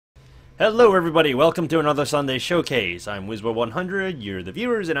Hello everybody, welcome to another Sunday Showcase. I'm Wizbo100, you're the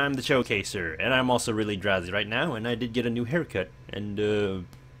viewers, and I'm the showcaser. And I'm also really drowsy right now, and I did get a new haircut. And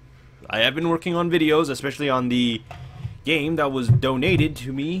I have been working on videos, especially on the game that was donated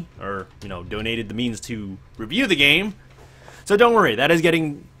to me, or, you know, donated the means to review the game. So don't worry, that is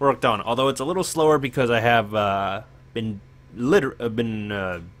getting worked on, although it's a little slower because I have been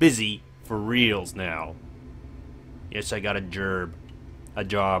busy for reals now. Yes, I got a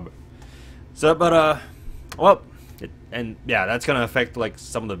job. So, but, well, and yeah, that's gonna affect, like,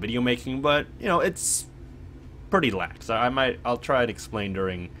 some of the video making, but, you know, it's pretty lax. I'll try to explain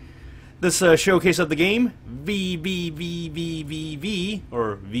during this showcase of the game, VVVVVV,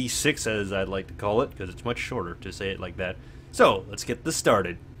 or V6 as I'd like to call it, because it's much shorter to say it like that. So, let's get this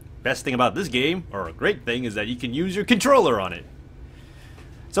started. Best thing about this game, or a great thing, is that you can use your controller on it.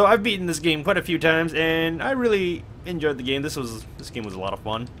 So, I've beaten this game quite a few times, and I really enjoyed the game. This game was a lot of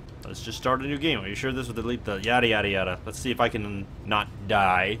fun. Let's just start a new game. Are you sure this will delete the yada yada yada? Let's see if I can not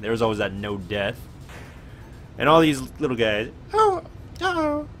die. There's always that no death. And all these little guys. Oh,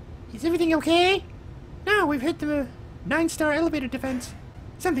 uh-oh. Is everything okay? No, we've hit the 9-star elevator defense.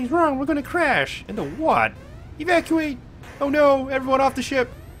 Something's wrong, we're gonna crash. Into what? Evacuate! Oh no, everyone off the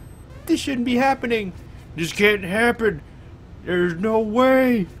ship. This shouldn't be happening. This can't happen. There's no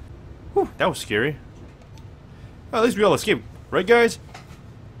way. Whew, that was scary. Well, at least we all escaped. Right, guys?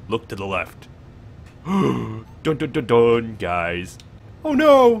 Look to the left. Dun dun dun dun, guys. Oh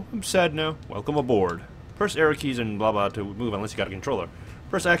no, I'm sad now. Welcome aboard. Press arrow keys and blah blah to move unless you got a controller.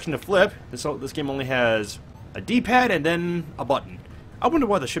 Press action to flip. This game only has a D-pad and then a button. I wonder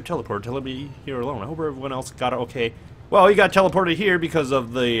why the ship teleported to let me here alone. I hope everyone else got it okay. Well, you got teleported here because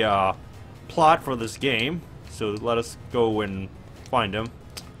of the plot for this game. So let us go and find them.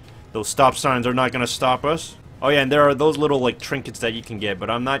 Those stop signs are not going to stop us. Oh yeah, and there are those little like trinkets that you can get, but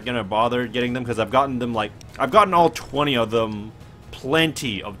I'm not gonna bother getting them because I've gotten all 20 of them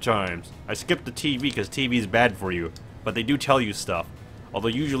plenty of times. I skipped the TV because TV is bad for you, but they do tell you stuff. Although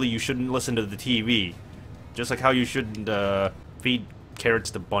usually you shouldn't listen to the TV, just like how you shouldn't feed carrots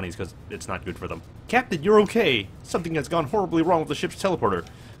to bunnies because it's not good for them. Captain, you're okay. Something has gone horribly wrong with the ship's teleporter.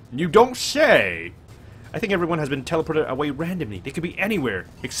 You don't say. I think everyone has been teleported away randomly. They could be anywhere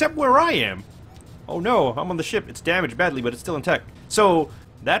except where I am. Oh no, I'm on the ship. It's damaged badly, but it's still intact. So,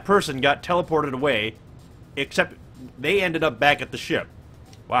 that person got teleported away, except they ended up back at the ship.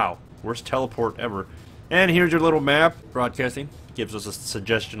 Wow, worst teleport ever. And here's your little map. Broadcasting gives us a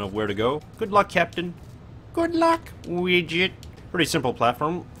suggestion of where to go. Good luck, Captain. Good luck, widget. Pretty simple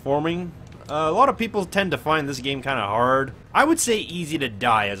platforming. A lot of people tend to find this game kind of hard. I would say easy to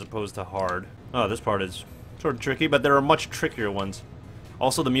die as opposed to hard. Oh, this part is sort of tricky, but there are much trickier ones.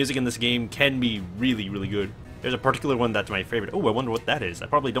 Also, the music in this game can be really, really good. There's a particular one that's my favorite. Oh, I wonder what that is. I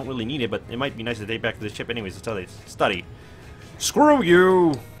probably don't really need it, but it might be nice to take back to the ship anyways until they study. Screw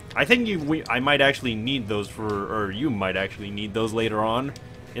you! I think I might actually need those or you might actually need those later on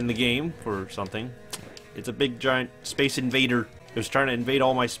in the game for something. It's a big, giant space invader. It was trying to invade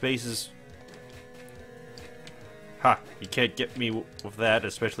all my spaces. Ha! You can't get me with that,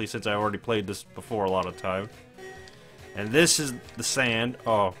 especially since I already played this before a lot of time. And this is the sand.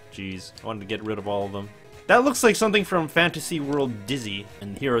 Oh, jeez. I wanted to get rid of all of them. That looks like something from Fantasy World Dizzy.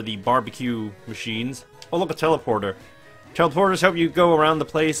 And here are the barbecue machines. Oh, look, a teleporter. Teleporters help you go around the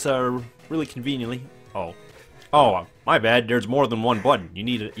place really conveniently. Oh. Oh, my bad. There's more than one button.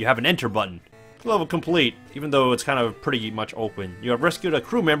 You have an enter button. Level complete, even though it's kind of pretty much open. You have rescued a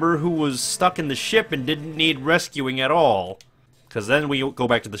crew member who was stuck in the ship and didn't need rescuing at all. Because then we go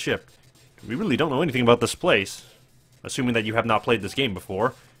back to the ship. We really don't know anything about this place. Assuming that you have not played this game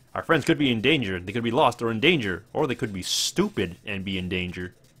before. Our friends could be in danger. They could be lost or in danger. Or they could be stupid and be in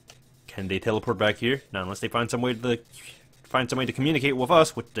danger. Can they teleport back here? Not unless they find some way to communicate with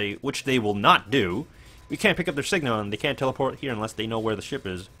us, which they will not do. We can't pick up their signal, and they can't teleport here unless they know where the ship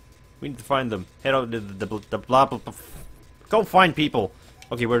is. We need to find them. Head out to the blah blah blah. Go find people.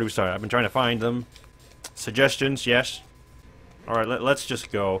 Okay, where do we start? I've been trying to find them. Suggestions, yes. Alright, let's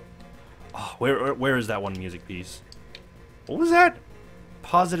just go. Oh, where is that one music piece? What was that?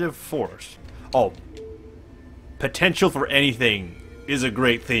 Positive force. Oh. Potential for anything is a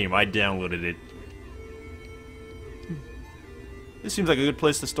great theme. I downloaded it. This seems like a good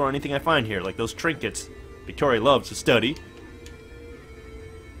place to store anything I find here, like those trinkets. Victoria loves to study.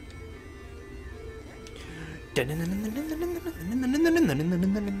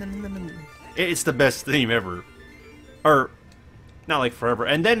 It's the best theme ever. Or, not like forever.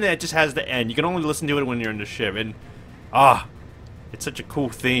 And then it just has the end. You can only listen to it when you're in the ship. And, it's such a cool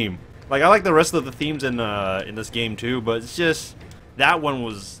theme. Like, I like the rest of the themes in this game too, but it's just, that one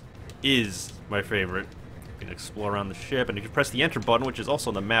was is my favorite. You can explore around the ship, and you can press the enter button, which is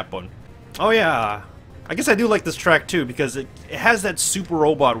also the map button. Oh yeah, I guess I do like this track too, because it has that Super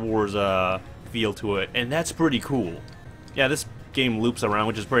Robot Wars feel to it, and that's pretty cool. Yeah, this game loops around,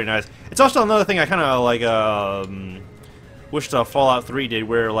 which is pretty nice. It's also another thing I kind of like wish Fallout 3 did,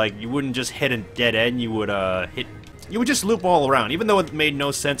 where like you wouldn't just hit a dead end, you would just loop all around. Even though it made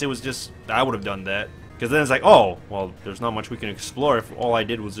no sense, it was just, I would have done that. Because then it's like, oh, well, there's not much we can explore if all I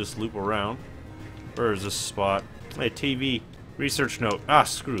did was just loop around. Where is this spot? Hey, TV. Research note. Ah,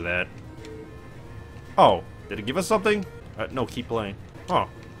 screw that. Oh, did it give us something? No, keep playing. Oh.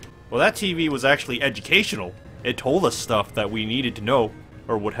 Well, that TV was actually educational. It told us stuff that we needed to know,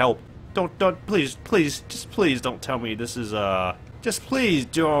 or would help. Please, just please don't tell me this is, just please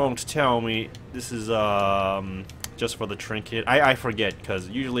don't tell me this is, just for the trinket. I forget, because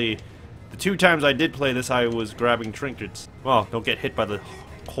usually the 2 times I did play this, I was grabbing trinkets. Well, don't get hit by the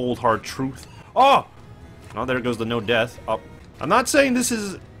cold, hard truth. Oh! Oh, there goes the no death. Oh. I'm not saying this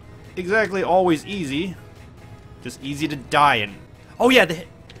is exactly always easy. Just easy to die in. Oh yeah,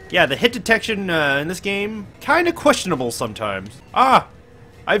 the hit detection in this game, kind of questionable sometimes. Ah!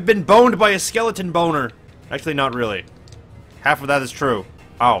 I've been boned by a skeleton boner. Actually, not really. Half of that is true.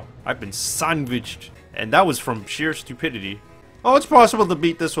 Oh, I've been sandwiched. And that was from sheer stupidity. Oh, it's possible to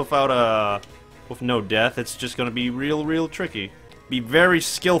beat this without, with no death. It's just gonna be real tricky. Be very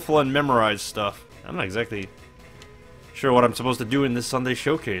skillful and memorize stuff. I'm not exactly sure what I'm supposed to do in this Sunday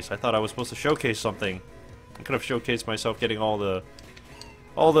showcase. I thought I was supposed to showcase something. I could have showcased myself getting all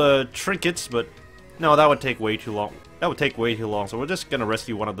the trinkets, but no, that would take way too long. That would take way too long. So we're just gonna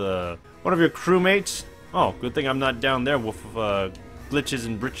rescue one of your crewmates. Oh, good thing I'm not down there with glitches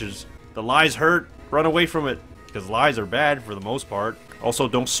and britches. The lies hurt. Run away from it, because lies are bad for the most part. Also,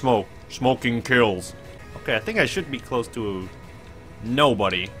 don't smoke. Smoking kills. Okay, I think I should be close to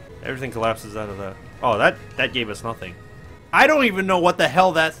nobody. Everything collapses out of that. Oh, that gave us nothing. I don't even know what the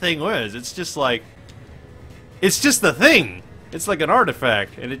hell that thing was. It's just like, it's just the thing. It's like an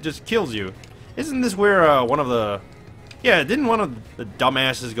artifact, and it just kills you. Isn't this where one of the... Yeah, didn't one of the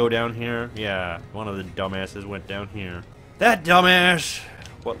dumbasses go down here? Yeah, one of the dumbasses went down here. That dumbass!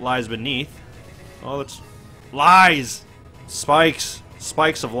 What lies beneath? Oh, it's... Lies! Spikes.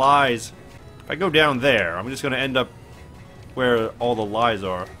 Spikes of lies. If I go down there, I'm just gonna end up where all the lies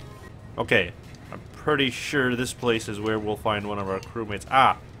are. Okay, I'm pretty sure this place is where we'll find one of our crewmates.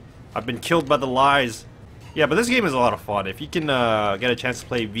 Ah! I've been killed by the lies. Yeah, but this game is a lot of fun. If you can get a chance to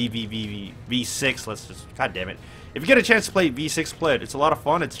play VVVVV6, let's just... God damn it. If you get a chance to play V6, play it. It's a lot of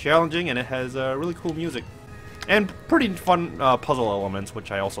fun, it's challenging, and it has really cool music. And pretty fun puzzle elements,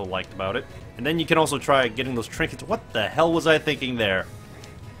 which I also liked about it. And then you can also try getting those trinkets. What the hell was I thinking there?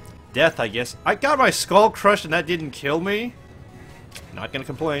 Death, I guess. I got my skull crushed and that didn't kill me. Not gonna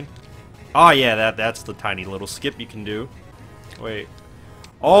complain. Oh yeah, that's the tiny little skip you can do. Wait.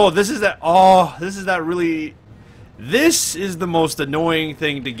 Oh, this is that. Oh, this is that really. This is the most annoying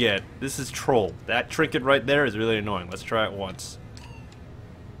thing to get. This is troll. That trinket right there is really annoying. Let's try it once.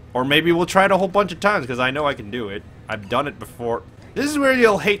 Or maybe we'll try it a whole bunch of times because I know I can do it. I've done it before. This is where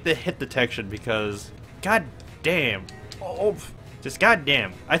you'll hate the hit detection because, god damn. Oh, just god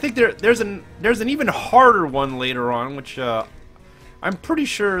damn. I think there's an even harder one later on, which I'm pretty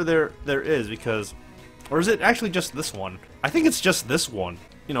sure there is because, or is it actually just this one? I think it's just this one.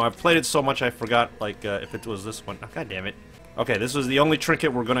 You know, I've played it so much I forgot like if it was this one. Oh, god damn it. Okay, this was the only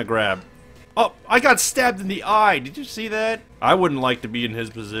trinket we're gonna grab. Oh, I got stabbed in the eye. Did you see that? I wouldn't like to be in his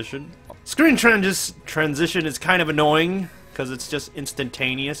position. Screen transition is kind of annoying because it's just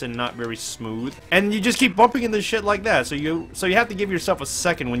instantaneous and not very smooth. And you just keep bumping into shit like that. So you have to give yourself a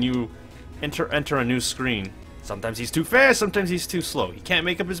second when you enter a new screen. Sometimes he's too fast, sometimes he's too slow. He can't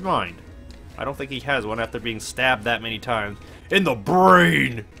make up his mind. I don't think he has one after being stabbed that many times. In the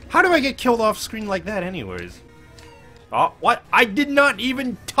brain! How do I get killed off screen like that anyways? Oh, what? I did not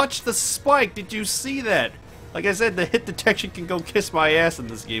even touch the spike! Did you see that? Like I said, the hit detection can go kiss my ass in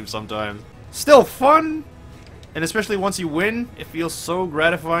this game sometimes. Still fun! And especially once you win, it feels so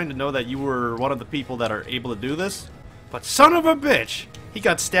gratifying to know that you were one of the people that are able to do this. But son of a bitch! He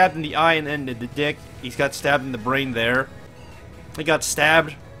got stabbed in the eye and then the dick. He's got stabbed in the brain there. He got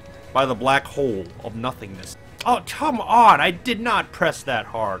stabbed by the black hole of nothingness. Oh, come on! I did not press that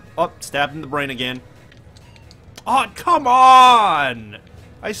hard. Oh, stabbed in the brain again. Oh, come on!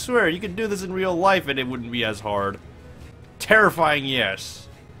 I swear, you could do this in real life and it wouldn't be as hard. Terrifying, yes.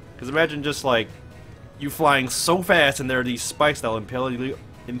 Because imagine just like, you flying so fast and there are these spikes that'll impale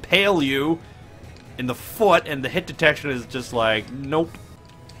you in the foot and the hit detection is just like, nope.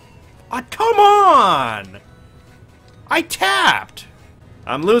 Oh, come on! I tapped!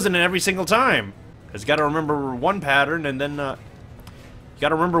 I'm losing it every single time. Cause you gotta remember one pattern and then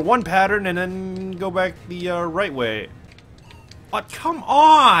go back the right way. Oh, come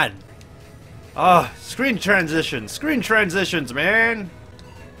on! Screen transitions, man.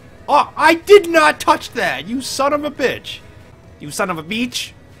 Oh, I did not touch that, you son of a bitch. You son of a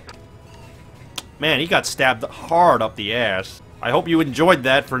beach. Man, he got stabbed hard up the ass. I hope you enjoyed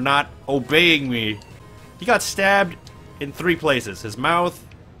that for not obeying me. He got stabbed in 3 places. His mouth,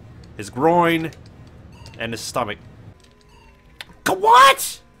 his groin, and his stomach.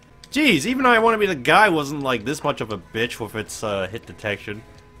 What? Jeez, even though I Want to Be the Guy wasn't like this much of a bitch with its hit detection.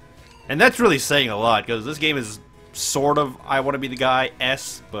 And that's really saying a lot, because this game is sort of I Want to Be the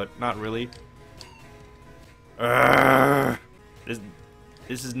Guy-esque, but not really. This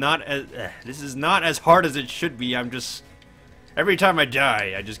is not as hard as it should be. I'm just... Every time I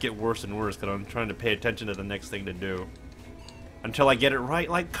die, I just get worse and worse, because I'm trying to pay attention to the next thing to do. Until I get it right.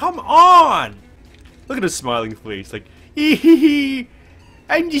 Like, come on! Look at his smiling face, like, hee hee hee!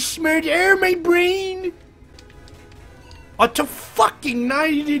 I'm the smart air, my brain! Oh, to fucking not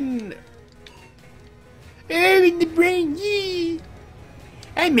even... Air in the brain, yee!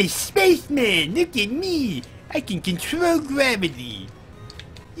 I'm a spaceman, look at me! I can control gravity!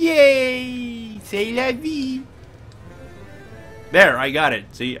 Yay! C'est la vie! There, I got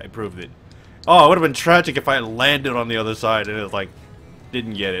it. See, I proved it. Oh, it would have been tragic if I had landed on the other side and it was like,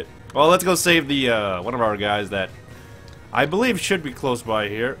 didn't get it. Well, let's go save the, one of our guys that I believe should be close by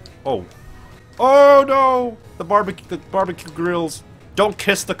here. Oh. Oh no! The barbecue grills. Don't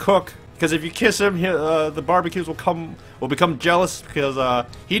kiss the cook, because if you kiss him, the barbecues will become jealous because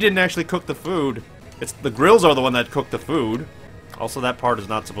he didn't actually cook the food. It's the grills are the one that cooked the food. Also, that part is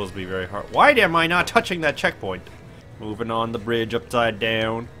not supposed to be very hard. Why am I not touching that checkpoint? Moving on the bridge upside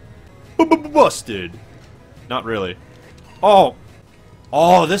down. Busted. Not really. Oh.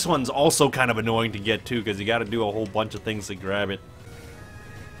 Oh, this one's also kind of annoying to get to because you got to do a whole bunch of things to grab it.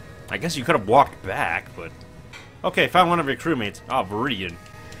 I guess you could have walked back, but... Okay, found one of your crewmates. Ah, Viridian.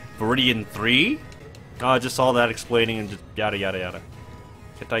 Viridian 3? Oh, I just saw that explaining and just yada yada yada.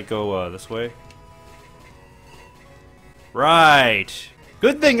 Can't I go this way? Right.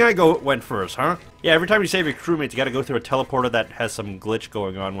 Good thing I went first, huh? Yeah, every time you save your crewmates, you gotta go through a teleporter that has some glitch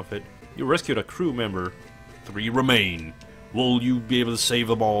going on with it. You rescued a crew member. 3 remain. Will you be able to save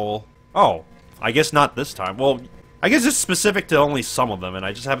them all? Oh, I guess not this time. Well, I guess it's specific to only some of them, and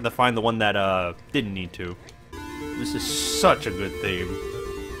I just happened to find the one that, didn't need to. This is such a good theme.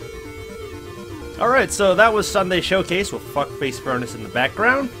 Alright, so that was Sunday Showcase with Fuckface Furnace in the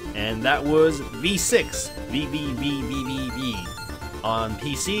background, and that was V6, VVVVVV, on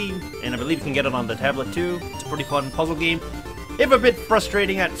PC, and I believe you can get it on the tablet too. It's a pretty fun puzzle game. If a bit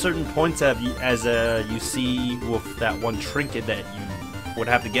frustrating at certain points, as you see with that one trinket that you would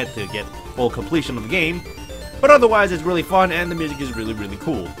have to get full completion of the game, but otherwise it's really fun and the music is really, really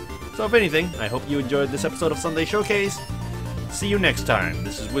cool. So if anything, I hope you enjoyed this episode of Sunday Showcase. See you next time.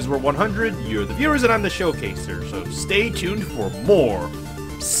 This is Wizward100, you're the viewers and I'm the showcaser, so stay tuned for more.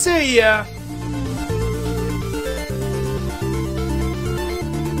 See ya!